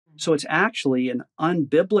So it's actually an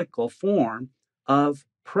unbiblical form of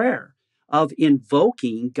prayer, of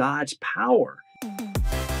invoking God's power.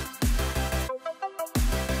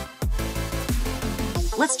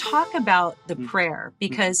 Let's talk about the prayer,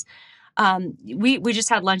 because we just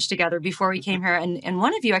had lunch together before we came here, and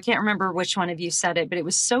one of you, I can't remember which one of you said it, but it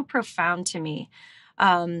was so profound to me.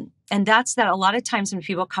 And that's that a lot of times when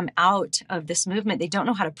people come out of this movement, they don't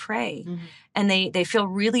know how to pray. And they feel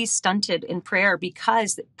really stunted in prayer,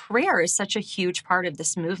 because prayer is such a huge part of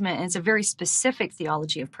this movement. And it's a very specific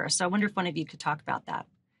theology of prayer. So I wonder if one of you could talk about that.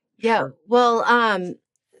 Yeah. Sure. Well,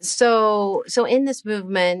 so in this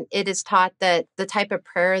movement, it is taught that the type of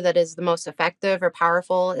prayer that is the most effective or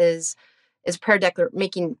powerful is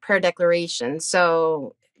making prayer declarations.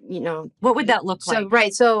 So, what would that look like?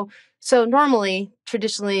 Right. So normally,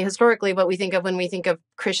 traditionally, historically, what we think of when we think of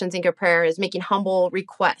Christians think of prayer is making humble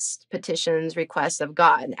requests, petitions, requests of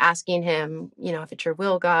God, asking him, if it's your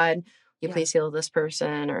will, God, you please heal this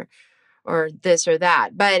person or this or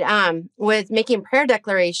that. But with making prayer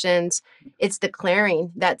declarations, it's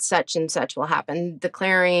declaring that such and such will happen,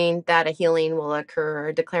 declaring that a healing will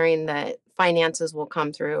occur, declaring that finances will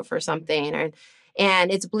come through for something.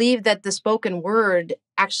 And it's believed that the spoken word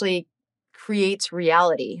actually creates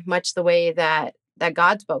reality, much the way that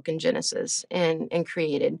God spoke in Genesis and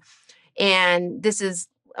created. And this is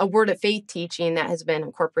a word of faith teaching that has been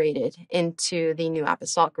incorporated into the New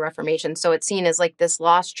Apostolic Reformation. So it's seen as like this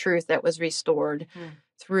lost truth that was restored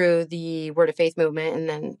through the word of faith movement. And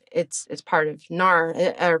then it's part of NAR,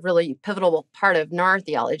 a really pivotal part of NAR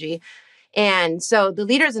theology. And so the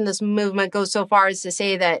leaders in this movement go so far as to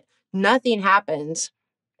say that nothing happens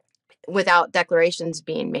without declarations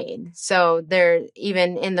being made. So they're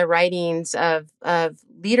even in the writings of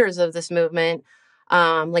leaders of this movement,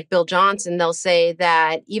 like Bill Johnson, they'll say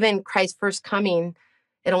that even Christ's first coming,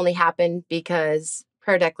 it only happened because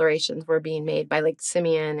prayer declarations were being made by like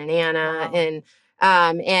Simeon and Anna,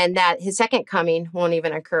 and that his second coming won't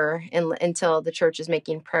even occur until the church is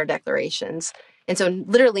making prayer declarations. And so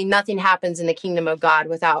literally nothing happens in the kingdom of God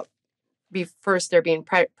without first there being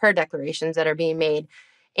prayer declarations that are being made.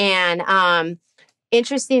 And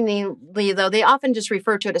interestingly, though, they often just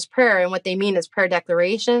refer to it as prayer, and what they mean is prayer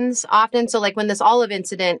declarations often. So like when this Olive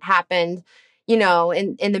incident happened,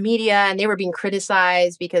 in the media, and they were being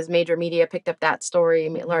criticized because major media picked up that story,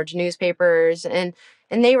 large newspapers, and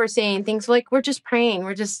they were saying things like, we're just praying.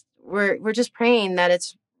 We're just praying that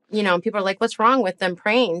it's, and people are like, what's wrong with them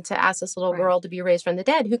praying to ask this little girl to be raised from the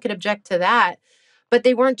dead? Who could object to that? But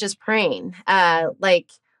they weren't just praying, like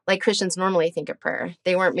Christians normally think of prayer.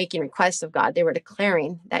 They weren't making requests of God. They were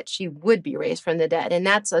declaring that she would be raised from the dead. And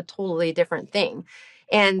that's a totally different thing.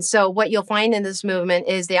 And so what you'll find in this movement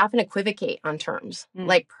is they often equivocate on terms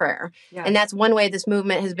like prayer. Yeah. And that's one way this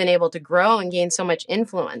movement has been able to grow and gain so much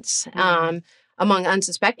influence among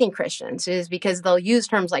unsuspecting Christians, is because they'll use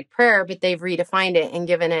terms like prayer, but they've redefined it and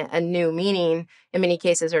given it a new meaning. In many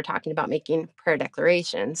cases, they're talking about making prayer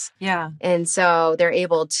declarations. Yeah. And so they're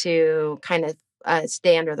able to kind of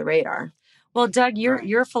stay under the radar. Well, Doug,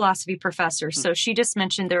 you're a philosophy professor, so she just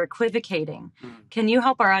mentioned they're equivocating. Can you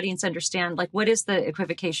help our audience understand, like, what is the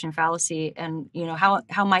equivocation fallacy, and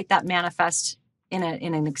how might that manifest in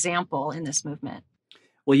an example in this movement?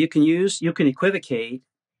 Well, you can equivocate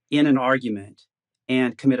in an argument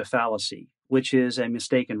and commit a fallacy, which is a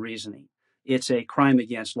mistaken reasoning. It's a crime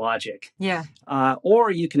against logic. Yeah. Or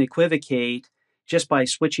you can equivocate just by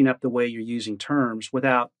switching up the way you're using terms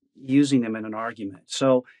without using them in an argument.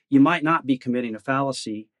 So you might not be committing a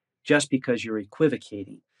fallacy just because you're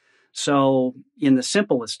equivocating. So in the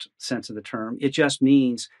simplest sense of the term, it just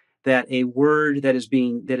means that a word that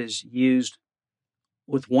is used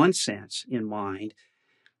with one sense in mind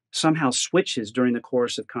somehow switches during the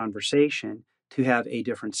course of conversation to have a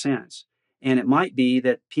different sense. And it might be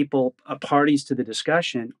that people, parties to the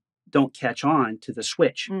discussion, don't catch on to the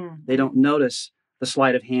switch. They don't notice the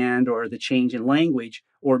sleight of hand or the change in language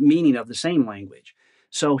or meaning of the same language.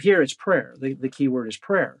 So here it's prayer. The key word is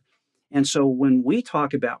prayer. And so when we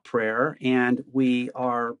talk about prayer and we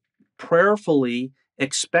are prayerfully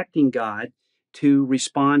expecting God to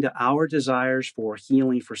respond to our desires for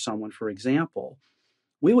healing for someone, for example,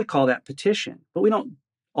 we would call that petition, but we don't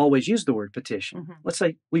always use the word petition. Let's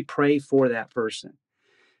say we pray for that person.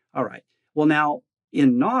 All right. Well, now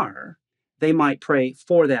in NAR, they might pray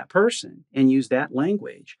for that person and use that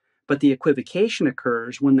language, but the equivocation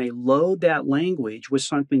occurs when they load that language with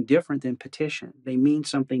something different than petition. They mean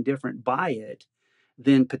something different by it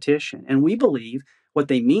than petition. And we believe what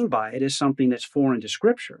they mean by it is something that's foreign to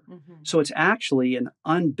Scripture. So it's actually an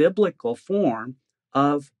unbiblical form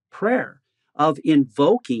of prayer, of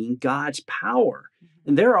invoking God's power.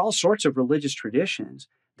 And there are all sorts of religious traditions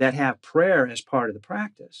that have prayer as part of the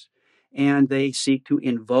practice. And they seek to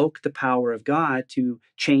invoke the power of God to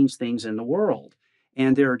change things in the world.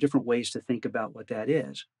 And there are different ways to think about what that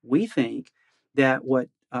is. We think that what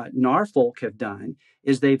NAR folk have done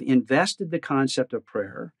is they've invested the concept of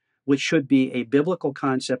prayer, which should be a biblical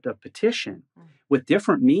concept of petition, with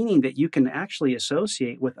different meaning that you can actually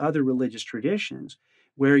associate with other religious traditions,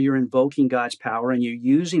 where you're invoking God's power and you're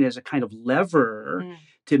using it as a kind of lever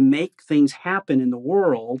to make things happen in the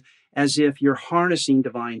world as if you're harnessing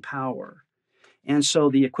divine power. And so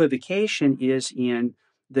the equivocation is in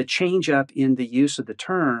the change up in the use of the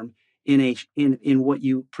term in what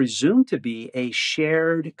you presume to be a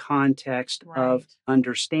shared context of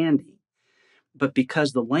understanding. But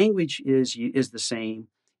because the language is the same,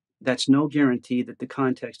 that's no guarantee that the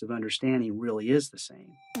context of understanding really is the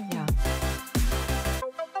same. Yeah.